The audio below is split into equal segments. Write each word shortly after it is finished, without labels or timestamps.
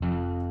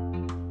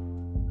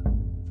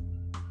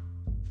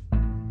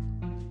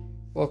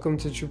Welcome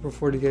to Trooper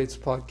 40 Gates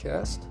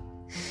podcast.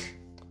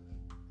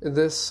 In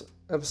this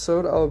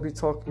episode, I'll be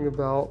talking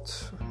about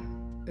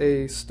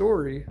a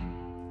story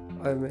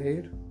I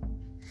made,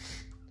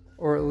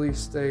 or at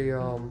least maybe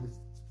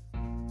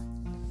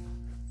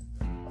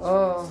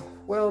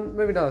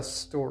not a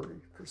story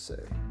per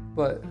se,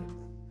 but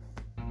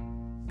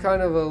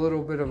kind of a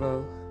little bit of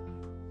a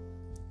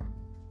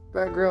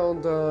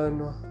background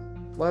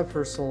on my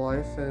personal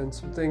life and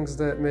some things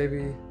that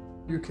maybe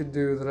you could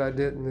do that I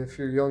didn't if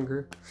you're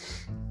younger,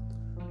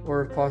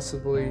 or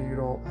possibly you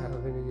don't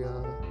have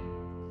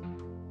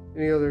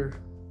any other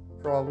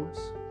problems.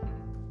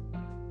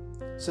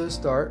 So to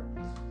start,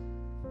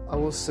 I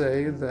will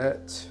say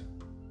that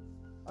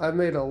I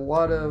made a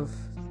lot of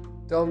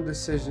dumb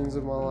decisions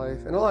in my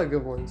life, and a lot of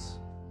good ones.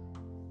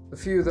 The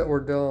few that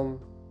were dumb,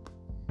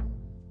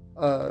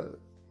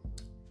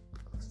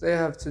 they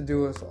have to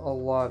do with a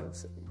lot of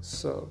things.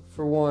 So,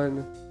 for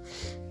one,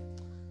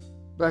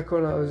 back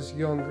when I was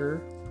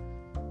younger,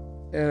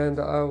 and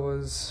I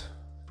was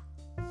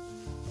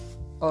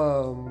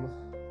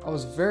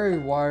very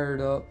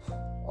wired up,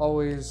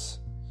 always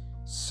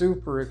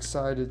super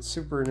excited,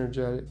 super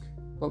energetic,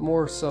 but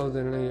more so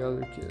than any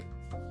other kid.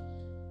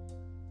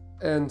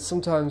 And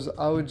sometimes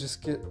I would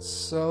just get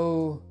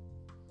so,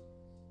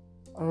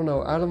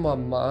 out of my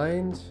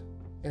mind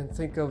and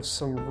think of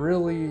some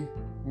really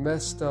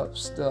messed up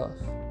stuff.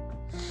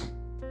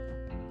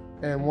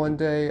 And one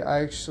day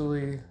I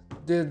actually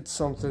did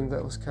something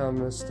that was kind of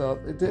messed up.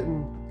 It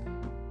didn't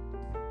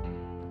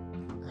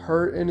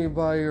hurt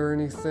anybody or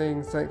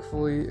anything,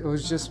 thankfully. It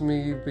was just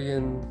me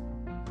being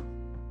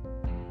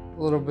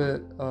a little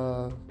bit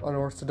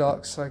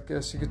unorthodox, I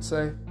guess you could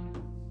say.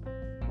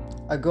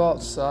 I go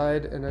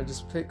outside and I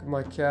just pick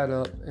my cat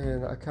up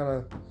and I kind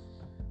of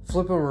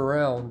flip him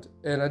around,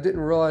 and I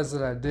didn't realize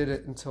that I did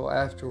it until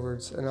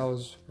afterwards, and I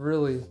was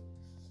really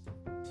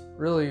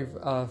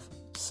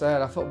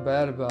sad. I felt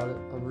bad about it.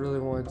 I really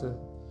wanted to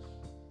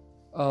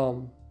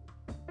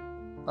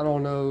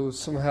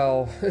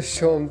somehow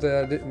show him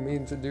that I didn't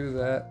mean to do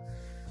that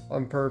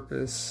on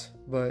purpose,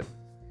 but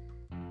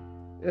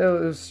yeah,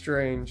 it was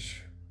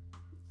strange.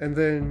 And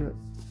then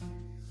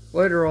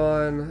later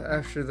on,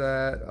 after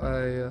that,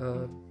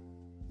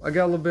 I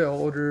got a little bit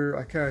older.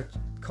 I kind of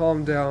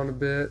calmed down a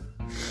bit.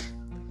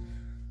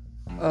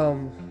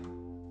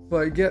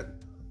 But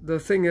the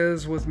thing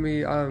is with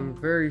me, I'm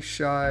very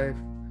shy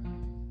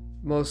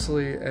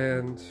mostly,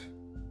 and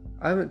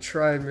I haven't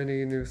tried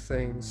many new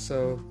things,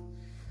 so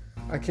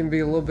I can be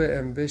a little bit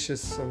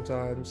ambitious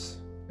sometimes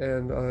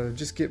and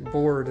just get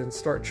bored and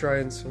start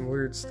trying some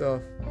weird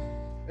stuff.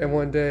 And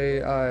one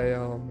day I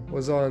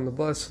was on the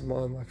bus with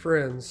one of my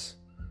friends,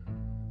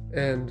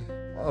 and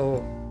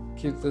I'll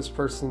keep this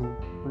person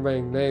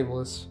remaining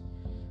nameless,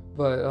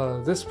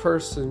 but this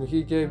person,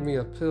 he gave me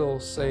a pill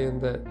saying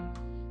that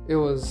it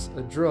was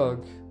a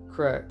drug,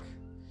 crack,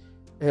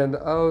 and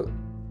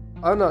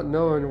I'm not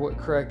knowing what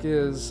crack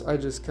is, I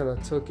just kind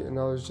of took it, and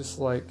I was just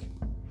like,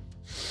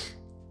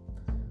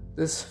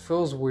 this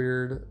feels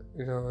weird,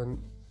 and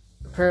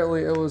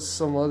apparently it was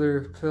some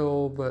other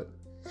pill. But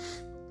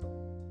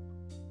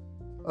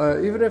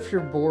even if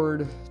you're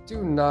bored,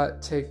 do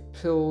not take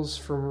pills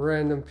from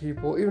random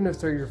people, even if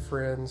they're your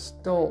friends.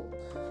 Don't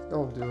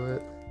do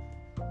it,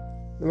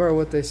 no matter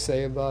what they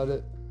say about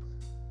it.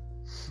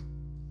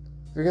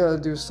 If you're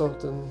gonna do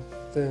something,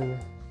 then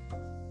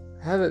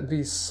have it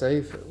be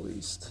safe at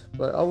least.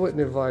 But I wouldn't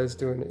advise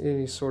doing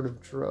any sort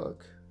of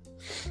drug.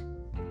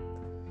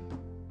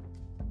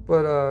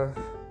 But,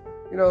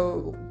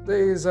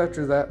 days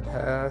after that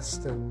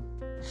passed, and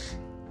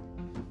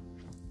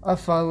I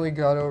finally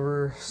got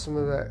over some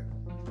of that.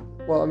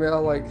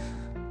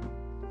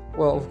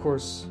 Of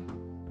course,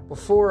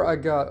 before I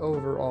got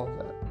over all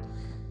that,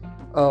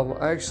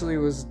 I actually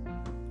was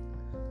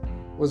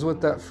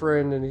with that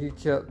friend, and he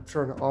kept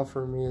trying to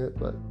offer me it,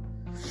 but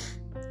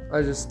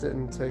I just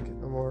didn't take it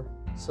no more.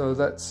 So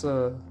that's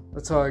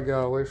how I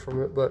got away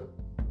from it. But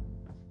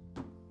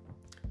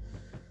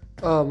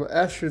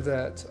after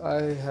that,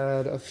 I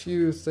had a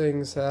few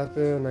things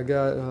happen.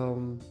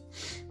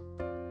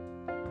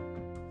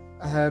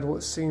 I had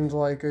what seemed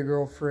like a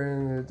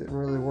girlfriend, and it didn't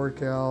really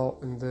work out.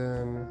 And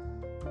then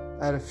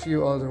I had a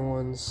few other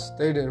ones.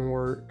 They didn't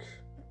work.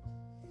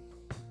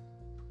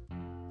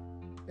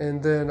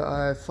 And then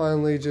I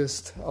finally I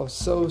was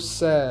so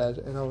sad,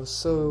 and I was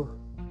so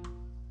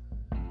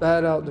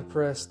bad out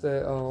depressed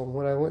that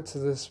when I went to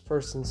this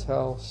person's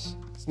house,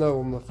 it's not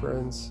one of my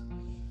friends,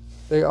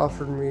 they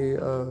offered me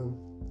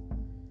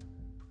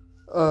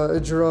a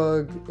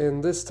drug,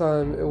 and this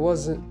time it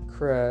wasn't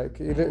crack.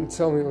 He didn't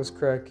tell me it was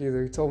crack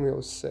either. He told me it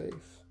was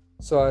safe.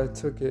 So I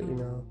took it,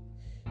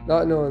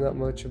 not knowing that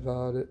much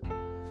about it.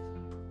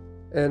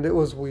 And it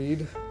was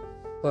weed,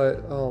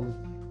 but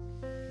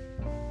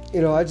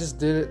I just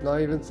did it, not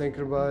even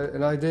thinking about it.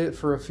 And I did it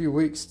for a few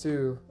weeks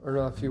too, or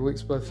not a few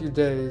weeks, but a few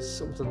days,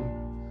 something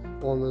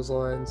along those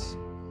lines.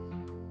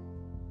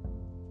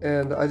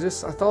 And I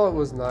thought it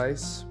was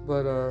nice,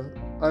 but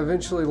I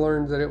eventually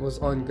learned that it was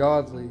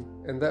ungodly,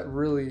 and that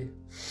really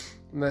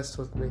messed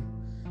with me.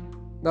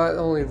 not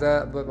only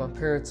that, but my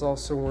parents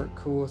also weren't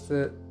cool with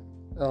it.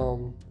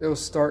 It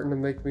was starting to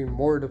make me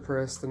more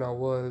depressed than I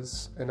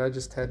was, and I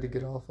just had to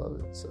get off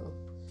of it, so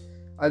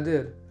I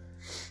did.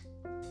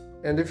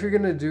 And if you're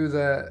gonna do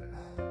that,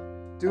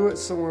 do it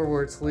somewhere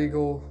where it's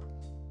legal,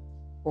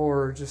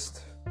 or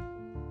just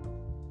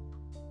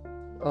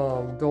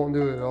don't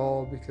do it at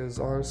all, because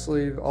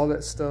honestly, all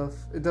that stuff,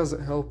 it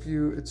doesn't help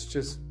you. It's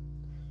just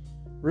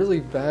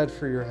really bad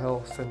for your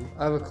health. And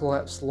I have a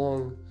collapsed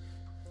lung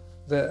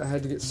that I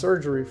had to get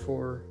surgery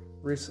for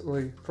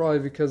recently, probably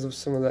because of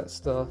some of that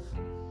stuff.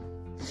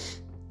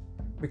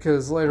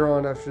 Because later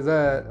on after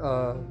that,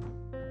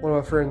 one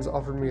of my friends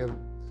offered me a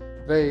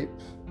vape,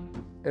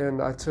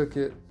 and I took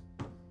it.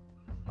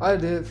 I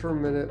did it for a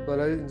minute, but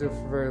I didn't do it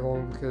for very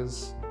long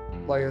because,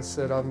 like I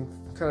said, I'm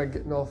kind of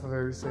getting off of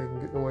everything,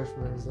 getting away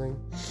from everything.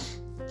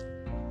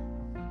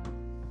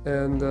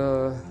 And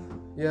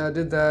yeah, I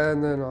did that,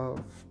 and then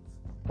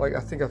I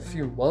think a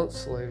few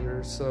months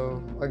later,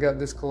 so I got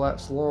this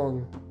collapsed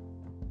lung.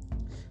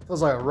 It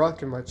feels like a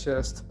rock in my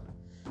chest.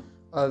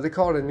 They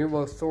call it a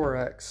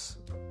pneumothorax.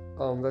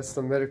 That's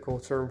the medical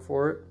term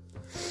for it.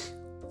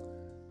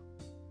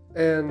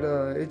 And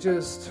it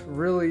just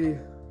really,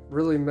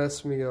 really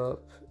messed me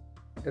up.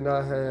 And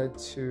I had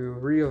to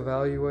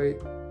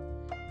reevaluate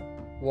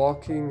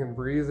walking and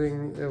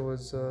breathing. It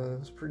was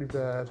pretty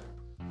bad.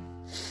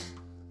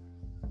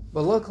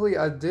 But luckily,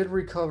 I did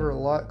recover a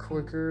lot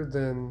quicker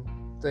than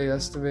they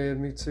estimated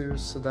me to,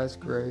 so that's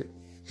great.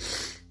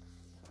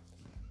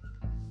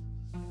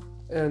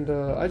 And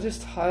I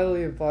just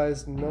highly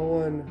advise no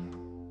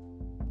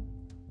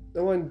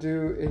one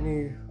do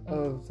any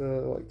of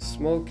the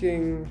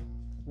smoking,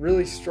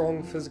 really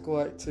strong physical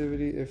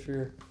activity if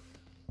you're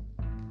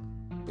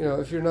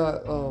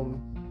not a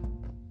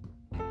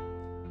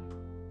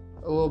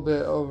little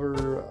bit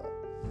over.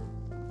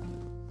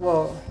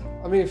 Well,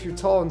 I mean, if you're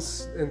tall and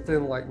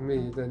thin like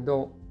me, then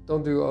don't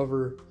do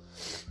over.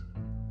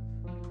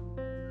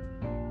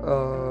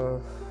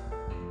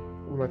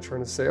 What am I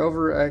trying to say?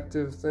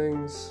 Overactive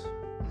things,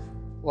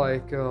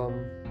 like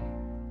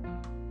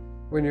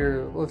when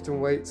you're lifting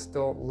weights,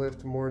 don't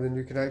lift more than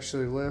you can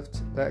actually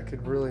lift. That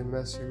could really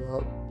mess you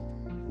up.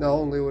 Not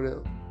only would it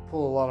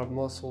pull a lot of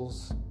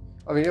muscles,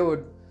 I mean, it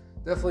would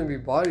definitely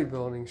be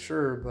bodybuilding,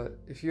 sure, but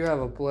if you have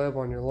a bleb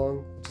on your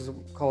lung, which is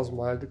caused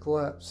mine to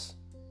collapse,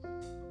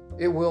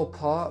 it will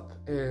pop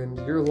and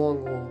your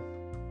lung will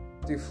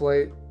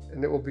deflate,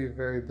 and it will be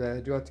very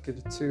bad. You'll have to get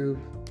a tube,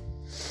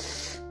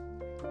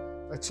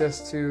 a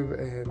chest tube,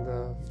 and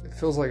it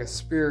feels like a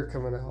spear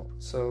coming out.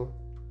 So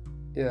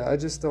yeah, I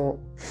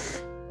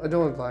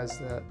don't advise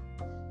that.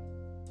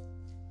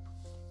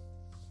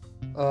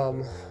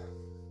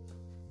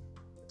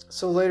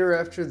 So later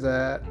after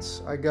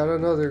that, I got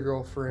another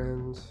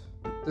girlfriend.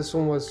 This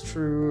one was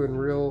true and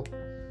real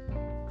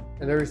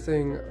and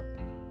everything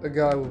a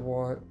guy would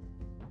want,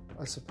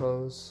 I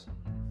suppose.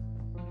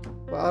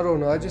 But I don't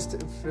know, I just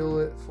didn't feel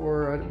it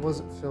for her. I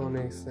wasn't feeling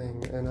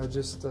anything, and I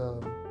just, I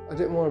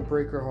didn't want to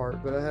break her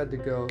heart, but I had to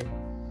go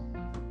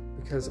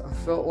because I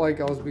felt like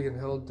I was being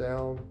held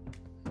down.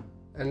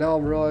 And now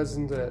I'm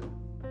realizing that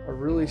I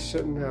really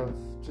shouldn't have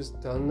just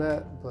done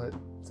that, but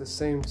at the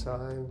same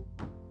time,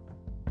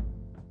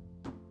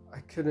 I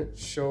couldn't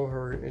show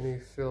her any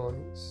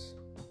feelings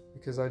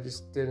because I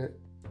just didn't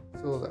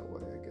feel that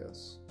way, I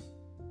guess.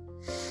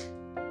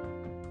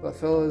 But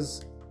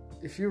fellas,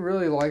 if you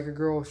really like a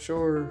girl, show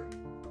her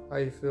how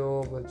you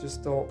feel, but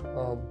just don't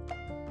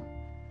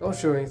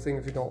show anything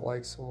if you don't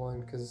like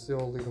someone, because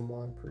it'll leave them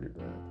on pretty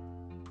bad.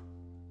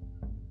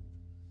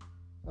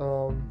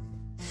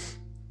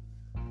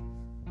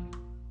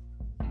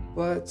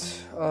 But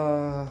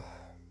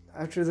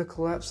after the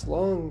collapsed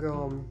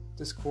lung,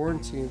 this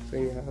quarantine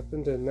thing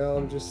happened, and now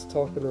I'm just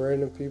talking to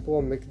random people.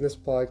 I'm making this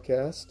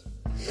podcast.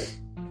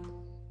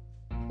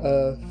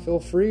 Feel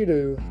free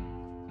to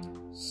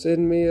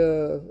send me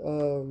a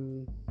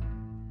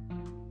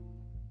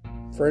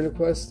friend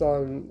request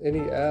on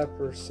any app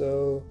or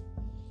so.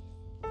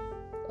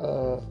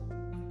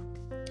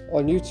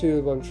 On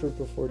YouTube, I'm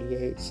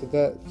Trooper48, so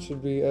that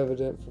should be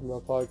evident from my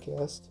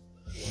podcast.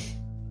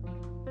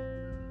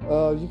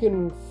 You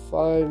can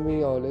find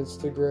me on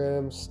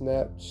Instagram,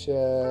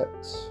 Snapchat,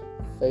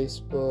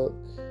 Facebook.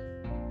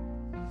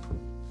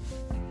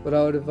 But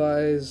I would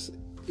advise,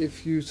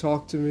 if you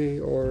talk to me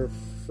or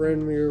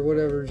friend me or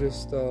whatever,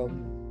 just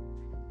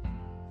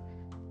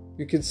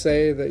you could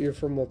say that you're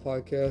from my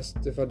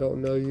podcast if I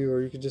don't know you,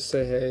 or you could just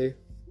say, hey,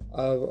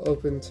 I'm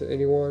open to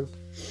anyone.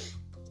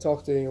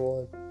 Talk to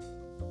anyone.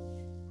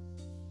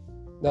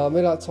 Now, I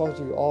may not talk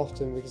to you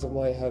often because I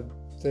might have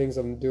things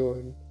I'm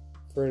doing,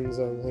 friends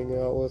I'm hanging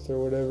out with or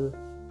whatever,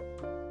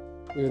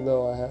 even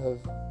though I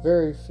have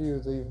very few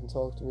that even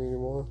talk to me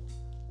anymore.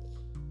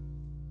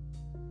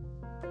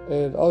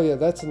 And oh yeah,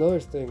 that's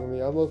another thing. I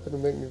mean, I'm open to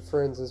make new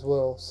friends as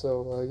well,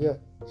 so yeah.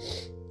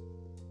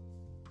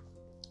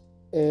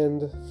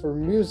 And for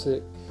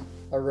music,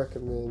 I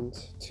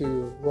recommend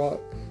to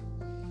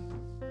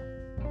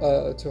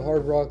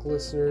hard rock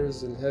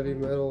listeners and heavy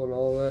metal and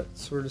all that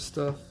sort of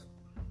stuff.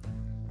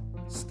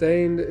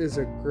 Stained is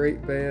a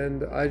great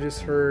band. I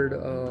just heard,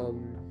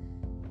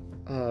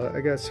 I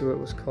guess who it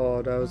was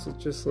called. I was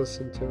just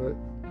listening to it.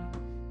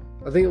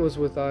 I think it was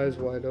With Eyes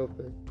Wide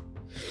Open.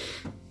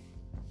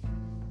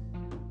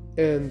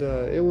 And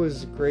it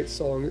was a great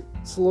song.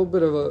 It's a little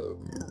bit of a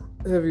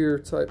heavier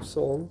type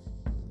song.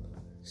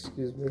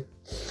 Excuse me.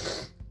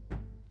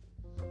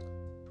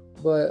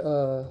 But,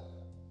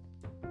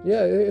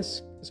 yeah,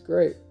 it's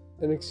great.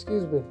 And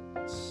excuse me.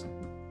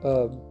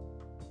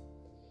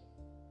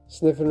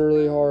 Sniffing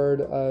really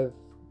hard. I'm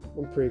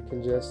pretty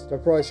congested. I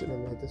probably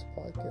shouldn't have made this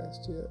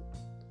podcast yet.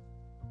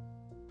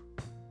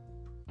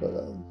 But,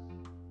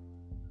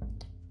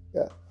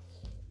 yeah.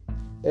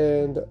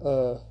 And,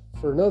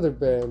 for another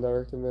band I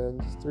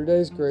recommend, 3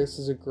 Days Grace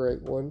is a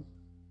great one.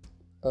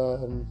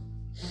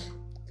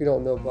 If you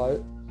don't know about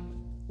it.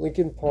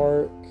 Linkin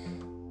Park.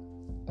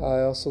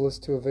 I also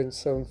listen to Avenged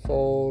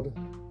Sevenfold.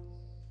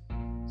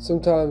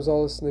 Sometimes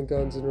I'll listen to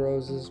Guns N'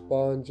 Roses,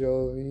 Bon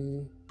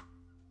Jovi,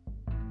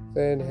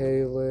 Van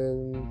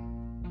Halen.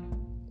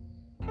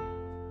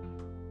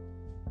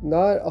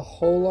 Not a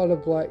whole lot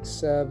of Black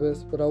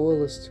Sabbath, but I will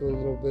listen to a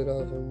little bit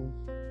of them.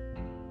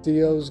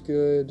 Dio's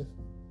good.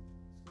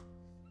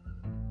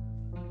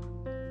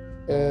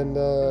 And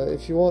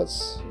if you want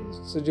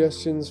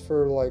suggestions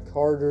for like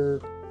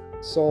harder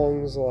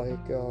songs,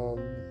 like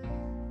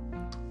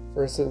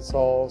for instance,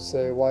 I'll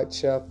say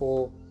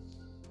Whitechapel,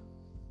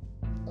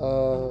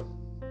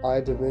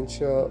 I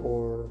Dementia,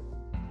 or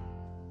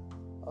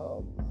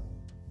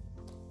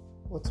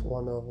what's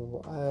one of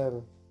them?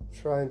 I'm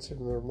trying to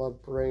remember. My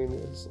brain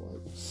is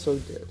like so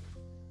dead.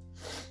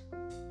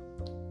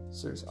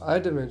 Seriously, I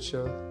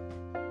Dementia.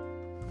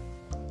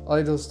 I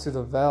like those to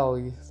The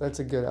Valley. That's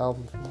a good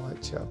album from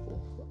Whitechapel.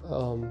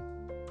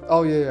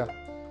 Oh yeah.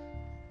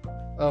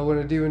 When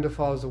a Demon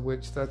Defiles a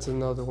Witch, that's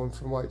another one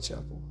from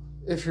Whitechapel.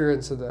 If you're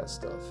into that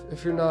stuff.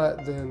 If you're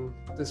not, then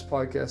this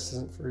podcast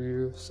isn't for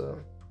you. So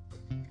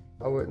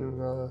I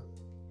wouldn't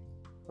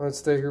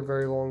stay here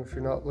very long if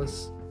you're not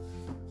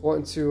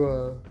wanting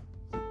to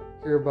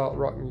hear about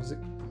rock music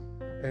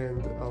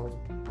and a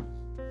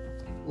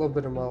little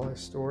bit of my life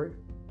story.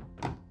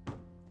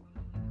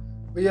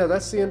 But yeah,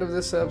 that's the end of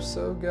this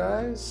episode,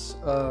 guys.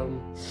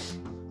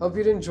 Hope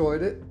you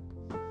enjoyed it.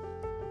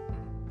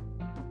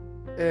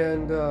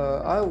 And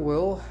I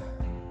will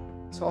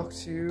talk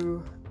to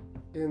you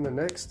in the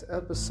next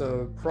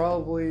episode,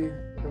 probably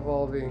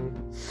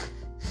involving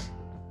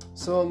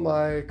some of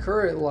my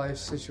current life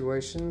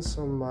situations,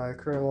 some of my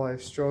current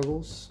life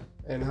struggles,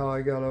 and how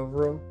I got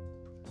over them.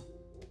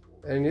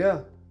 And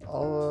yeah,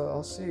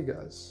 I'll see you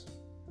guys.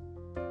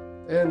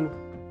 And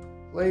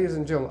ladies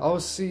and gentlemen, I will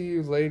see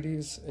you,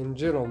 ladies and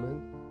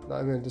gentlemen.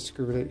 Not going to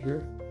discriminate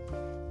here.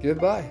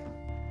 Goodbye.